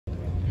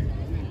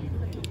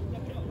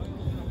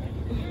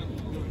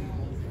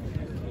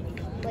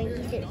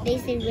Wait, they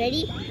said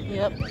ready?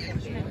 Yep.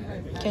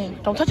 Okay,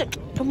 don't touch it.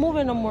 Don't move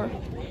it no more.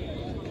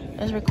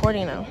 It's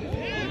recording now.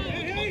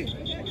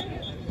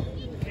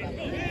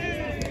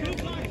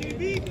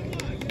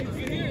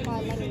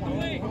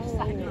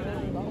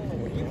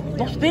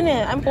 Don't spin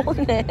it. I'm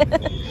holding it.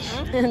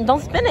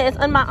 Don't spin it. It's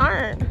on my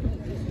arm.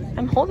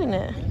 I'm holding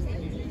it.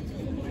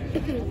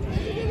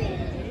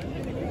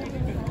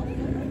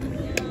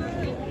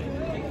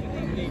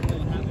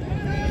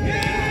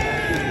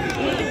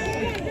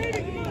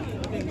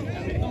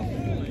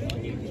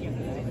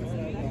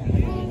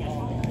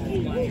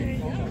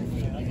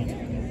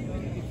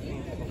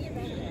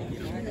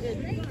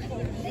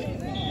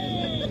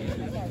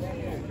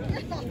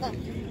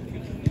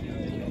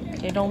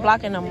 Okay, don't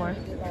block it no more.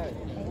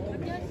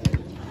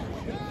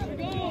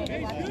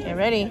 Okay,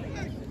 ready?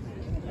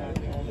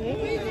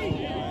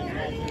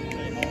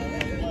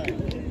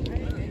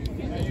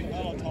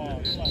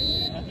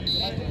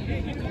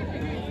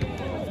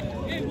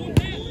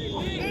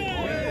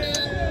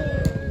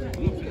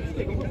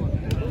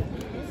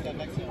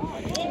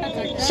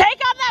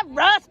 Shake off that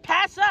rust.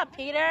 Pass up,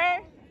 Peter.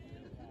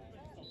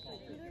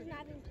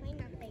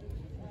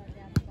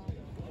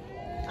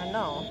 I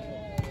know.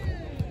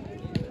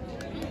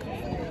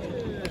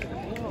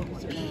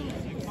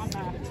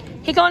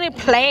 He can only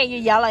play. You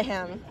yell at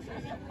him.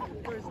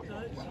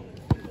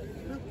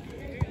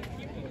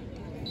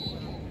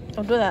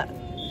 Don't do that.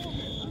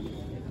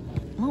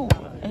 No,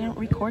 I'm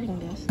recording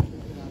this.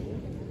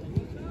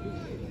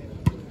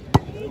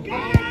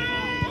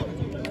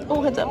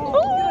 Oh, heads up.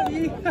 Oh.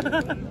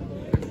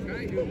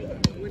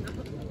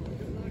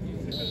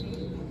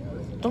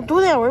 Don't do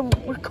that. We're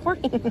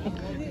recording.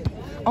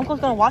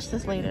 Uncle's gonna watch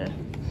this later.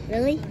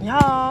 Really? Yeah.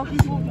 I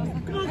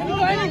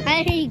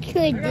heard you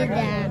could do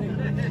that.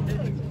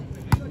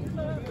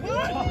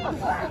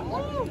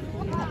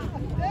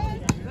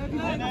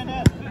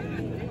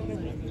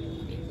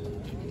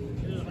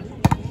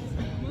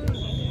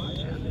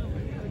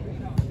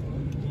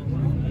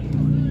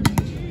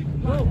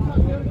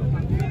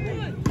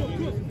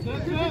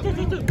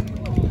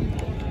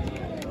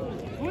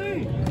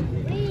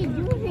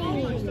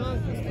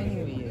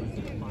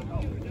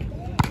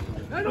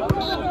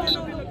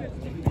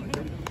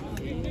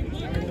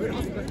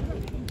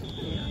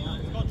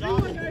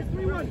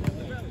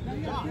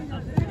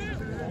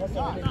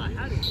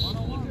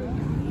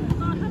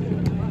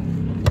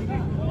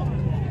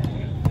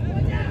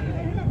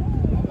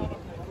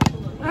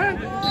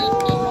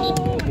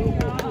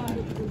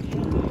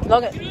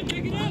 Look,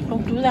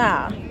 don't do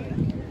that.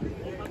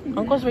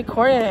 Uncle's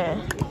recording it.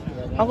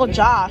 Uncle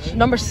Josh,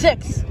 number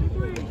 6.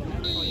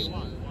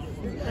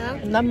 Huh?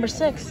 Number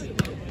 6.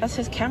 That's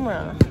his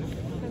camera.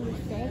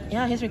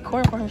 Yeah, he's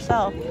recording for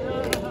himself.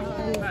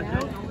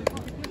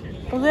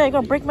 Oh, there, you're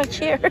gonna break my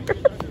chair.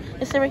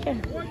 Just sit right here.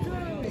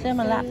 Sit on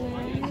my lap.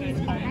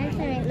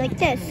 Like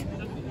this.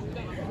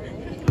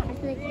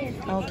 Like this.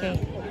 Okay.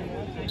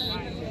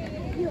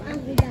 You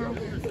ugly dog.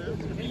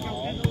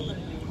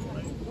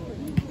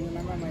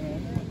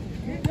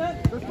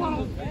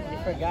 You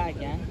forgot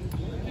again.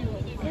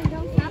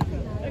 Don't talk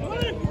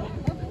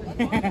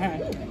about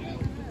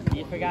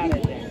You forgot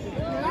it then.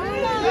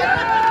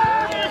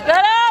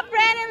 Shut up,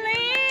 Brandon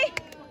Lee!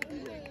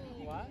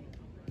 What?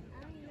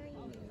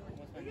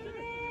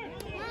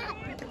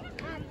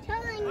 I'm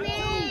telling me.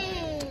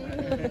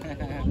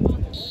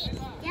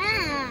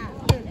 Yeah.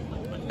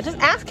 Just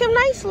ask him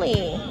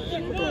nicely.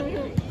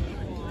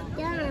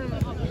 Yeah.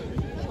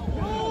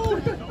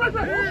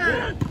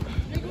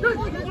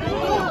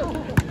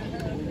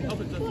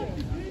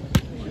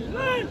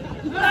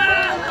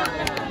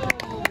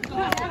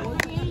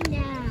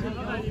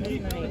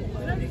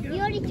 You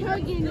already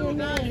told you your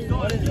name.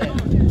 What is it?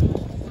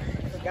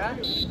 Forgot?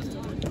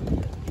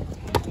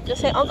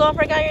 Just say, Uncle, I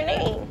forgot your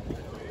name.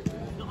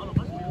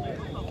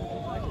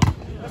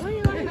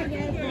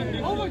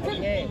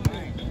 Okay.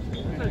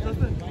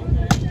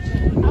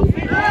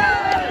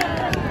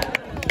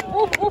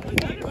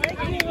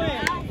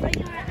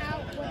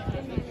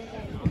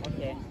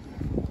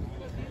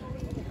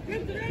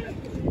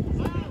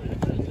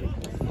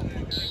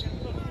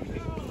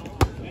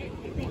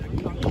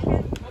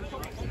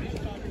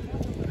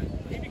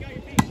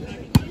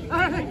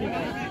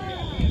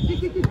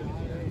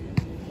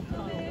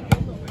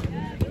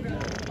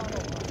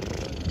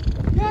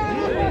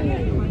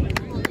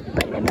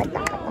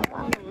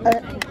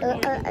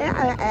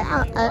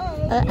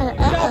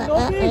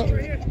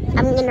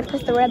 I'm gonna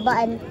push the red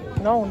button.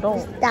 No,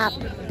 don't. Stop.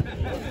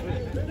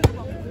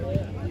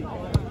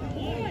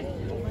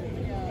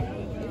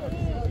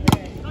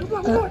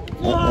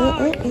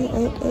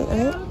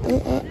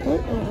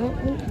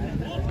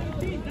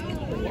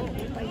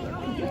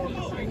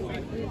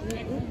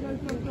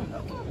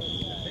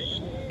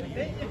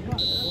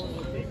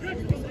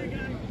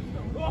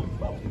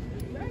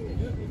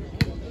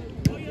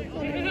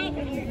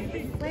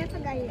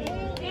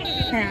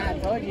 I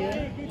told you.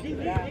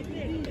 Yeah.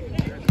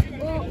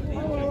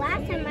 Well,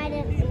 last time I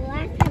didn't.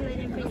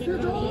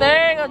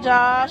 There you go,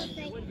 Josh.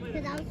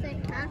 Because I was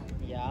like, huh?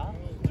 Yeah.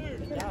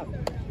 Good job.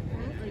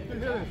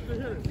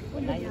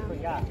 Now you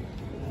forgot.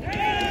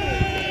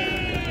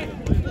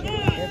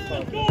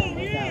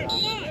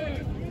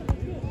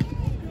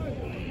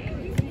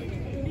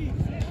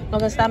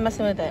 Logan, stop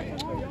messing with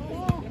it.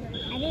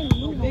 I didn't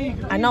move it.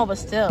 I know, but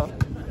still.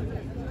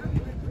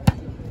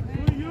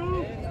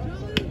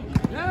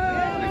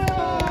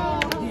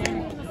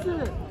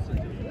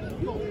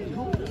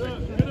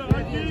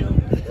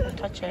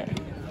 Touch it.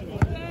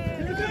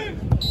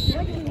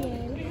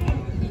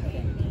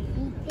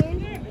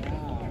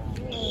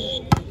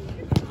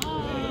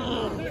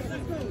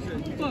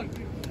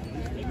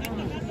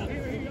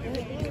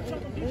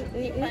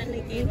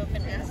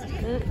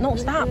 No,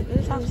 stop.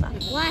 Stop.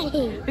 Why?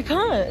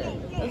 Because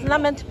it's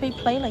not meant to be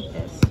played like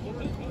this.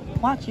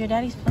 Watch, your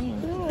daddy's playing.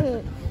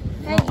 Can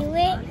I do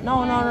it?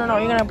 No.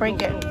 You're gonna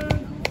break it.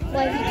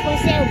 What, if you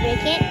twist it, I'll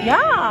break it?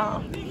 Yeah.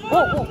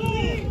 Whoa.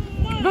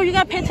 No, you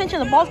gotta pay attention.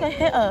 The ball's gonna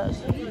hit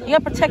us. You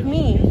gotta protect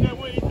me.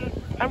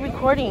 I'm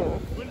recording.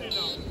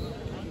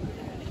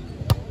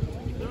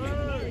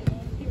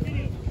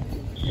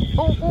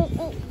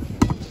 Oh.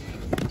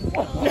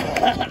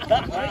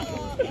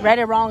 Read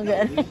it wrong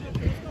again.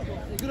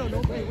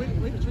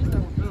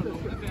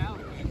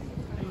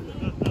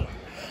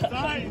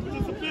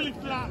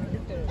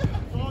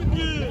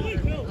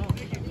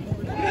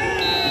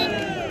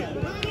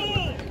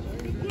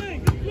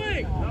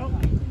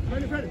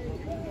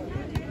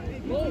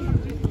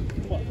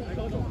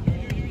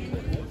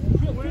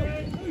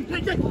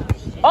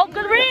 Oh,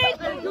 good read!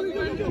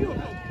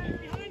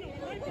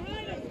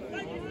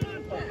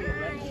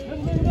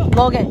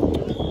 Logan.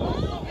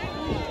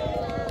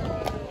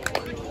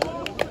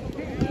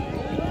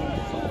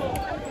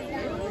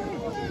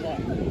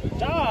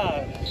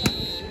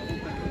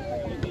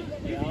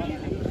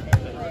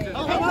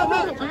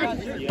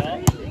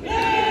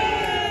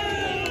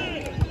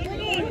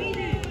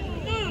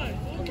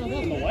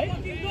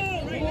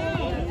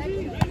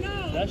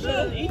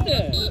 Eat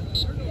it.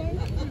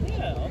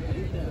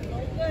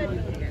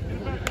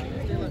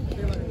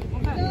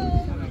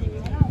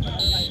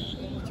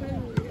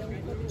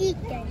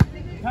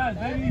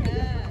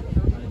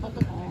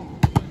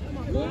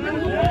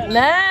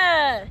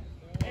 Nah.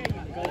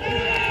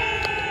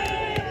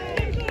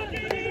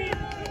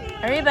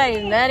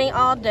 Everybody's netting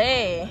all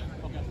day.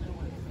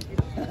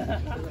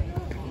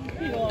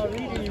 You don't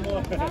read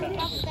anymore.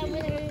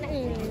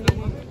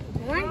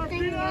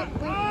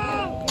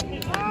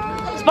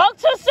 Spoke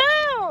too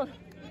soon.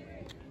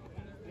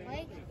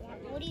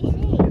 What do you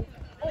think?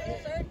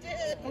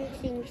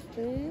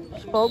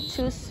 Spoke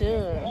too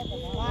soon.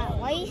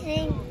 Why are you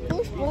saying?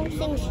 Who's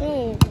sing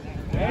soon?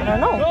 I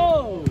don't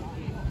know.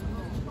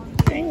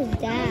 Who's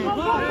that?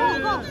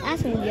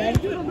 That's weird.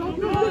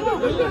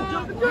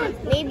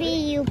 Maybe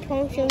you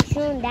function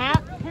soon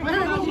that.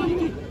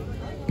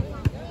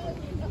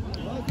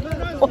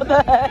 What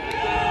the heck?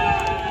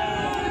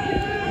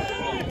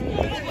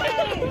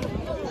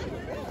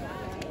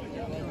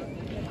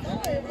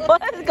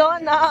 What is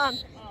going on?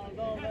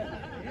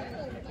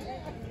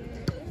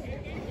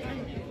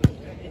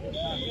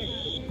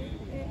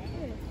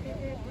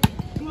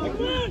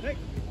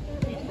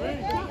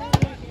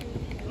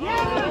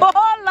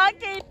 Oh,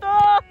 lucky too.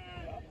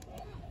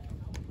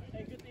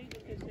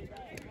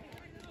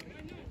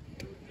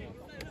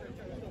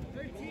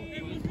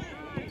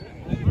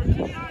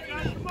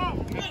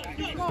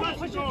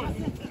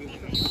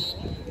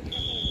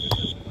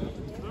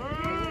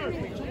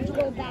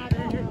 Go back.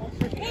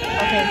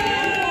 Okay.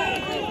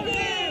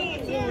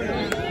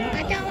 I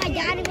thought my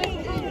daddy was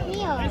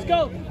here. Let's go.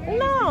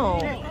 No.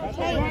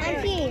 Hey,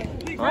 Auntie.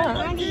 What?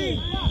 Auntie.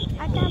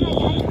 I thought my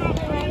daddy was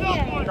right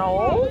here. No.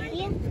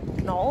 Here?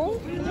 No.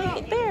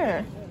 Right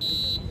there.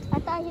 I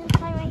thought he was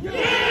right here.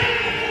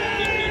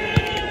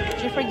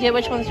 Did you forget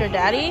which one's your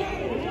daddy?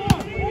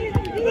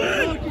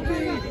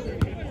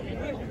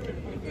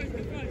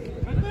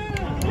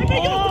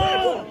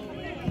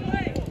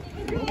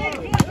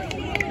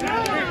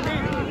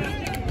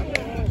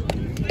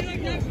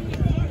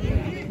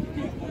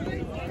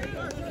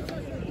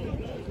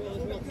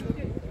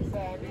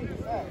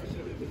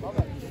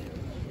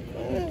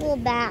 Go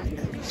back.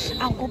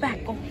 I'll go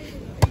back. Go.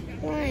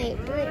 Why?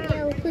 But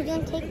yo, who's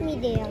gonna take me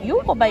there?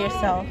 You go by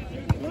yourself.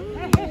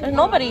 There's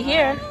nobody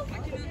here.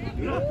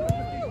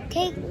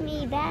 Take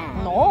me back.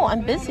 No,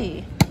 I'm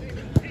busy.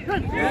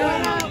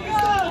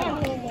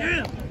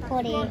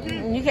 Put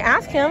it. You can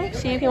ask him,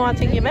 see if he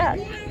wants to take you back.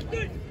 Go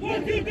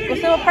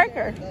sit with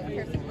Parker.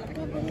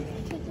 Nobody's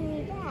taking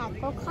me back.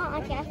 Go call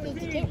Auntie Ashley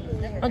to get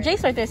me. Oh,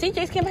 Jace right there. See,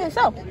 Jace came by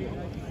himself.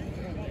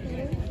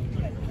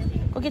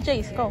 Go get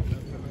Jace. Go.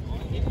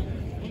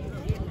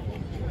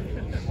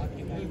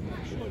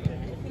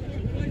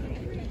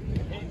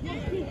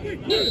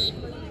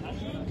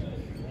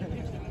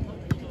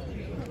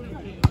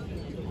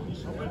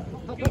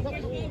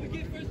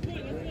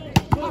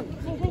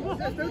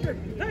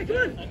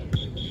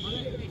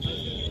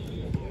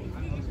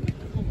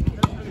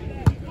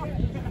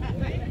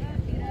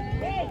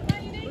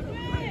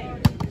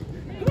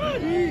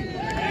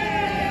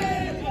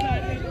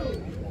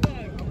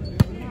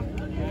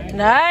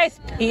 Nice,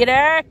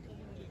 Peter.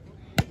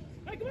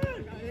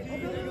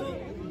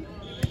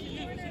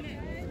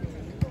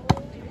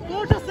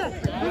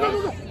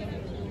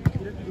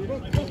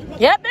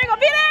 Yep, there you go,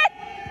 beat it!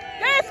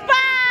 Good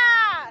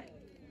spot!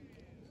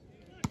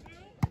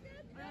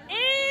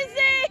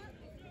 Easy!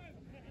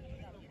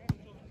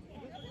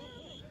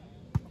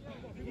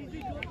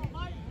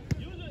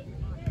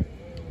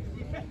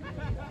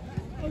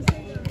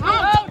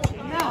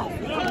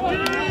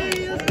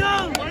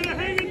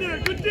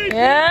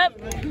 Yep.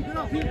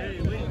 Be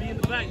in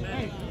the back,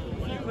 man.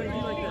 Why are you playing me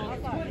like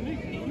that?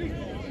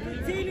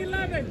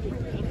 18-11.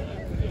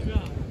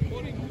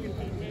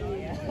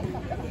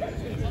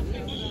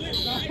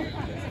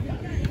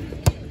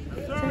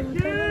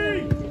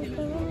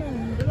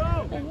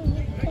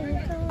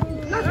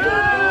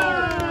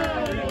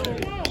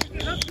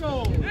 Let's go!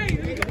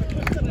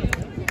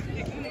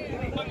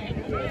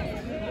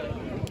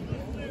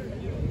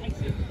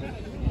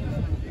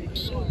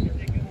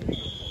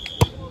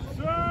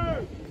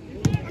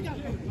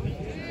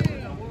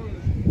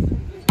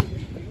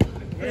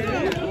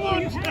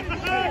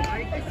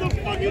 It's the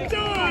fucking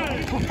time!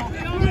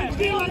 You ain't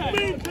feel like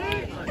me,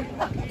 bitch!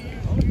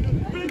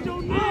 Bend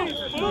your knees,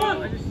 fuck!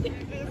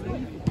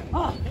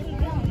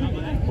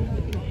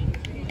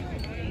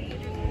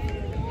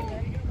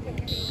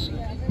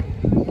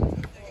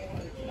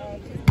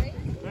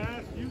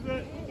 Pass, use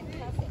it.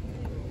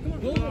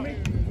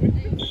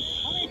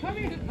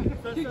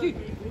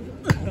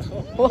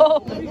 Whoa.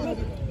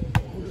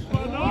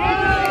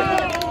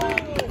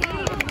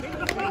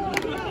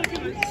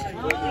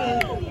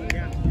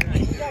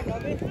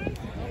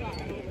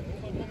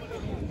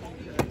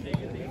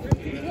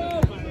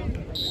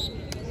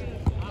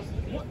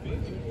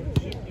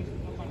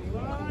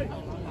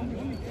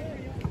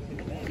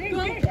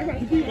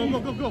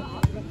 Go.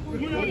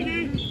 Come on,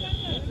 Keith.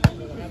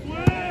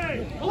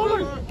 Way! Hold on!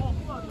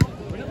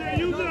 Right there,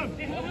 use them!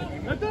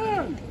 Right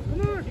there!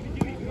 Come on!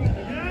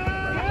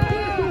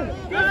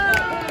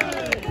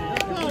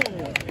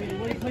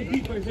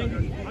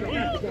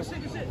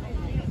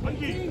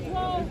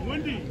 It's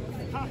windy.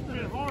 Top's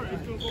been hard.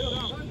 It's going to go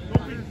down.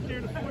 Don't get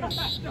scared of swing.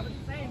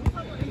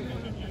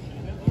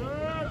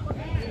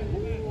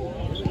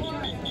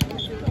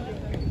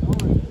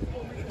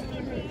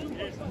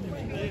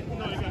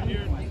 No, you got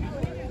here.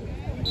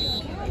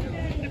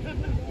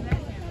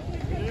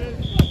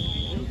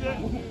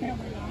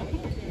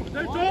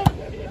 There, Joe.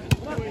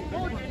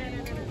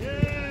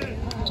 Yeah.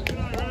 Good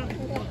eye, Ref.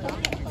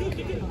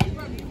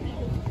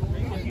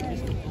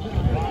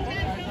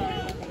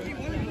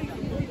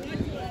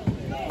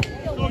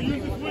 Go,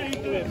 use this way.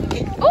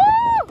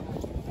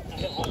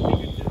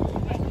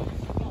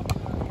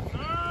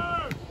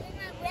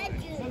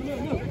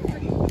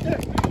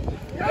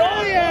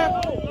 Oh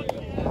yeah!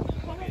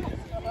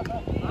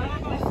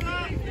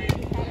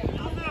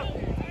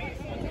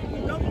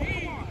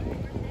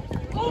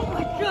 Oh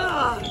my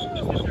God!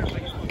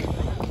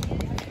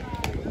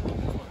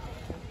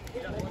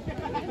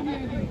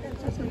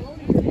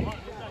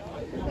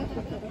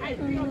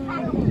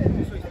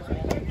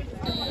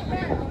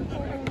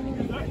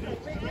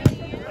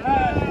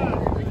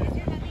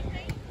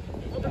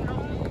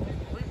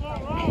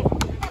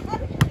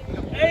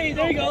 Hey,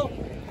 there you go.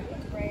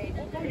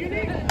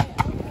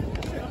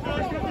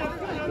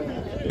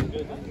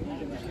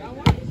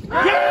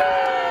 Ah!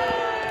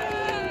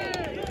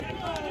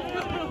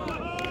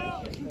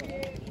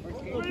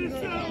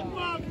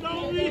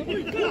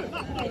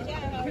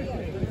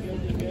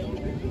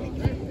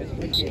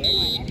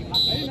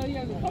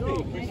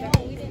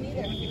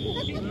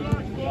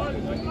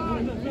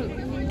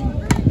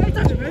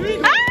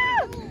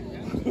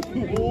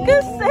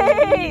 Good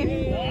save!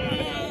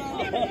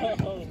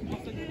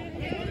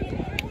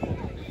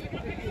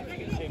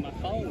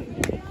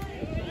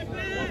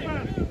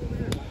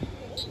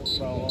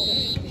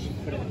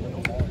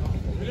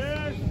 It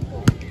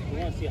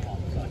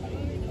is.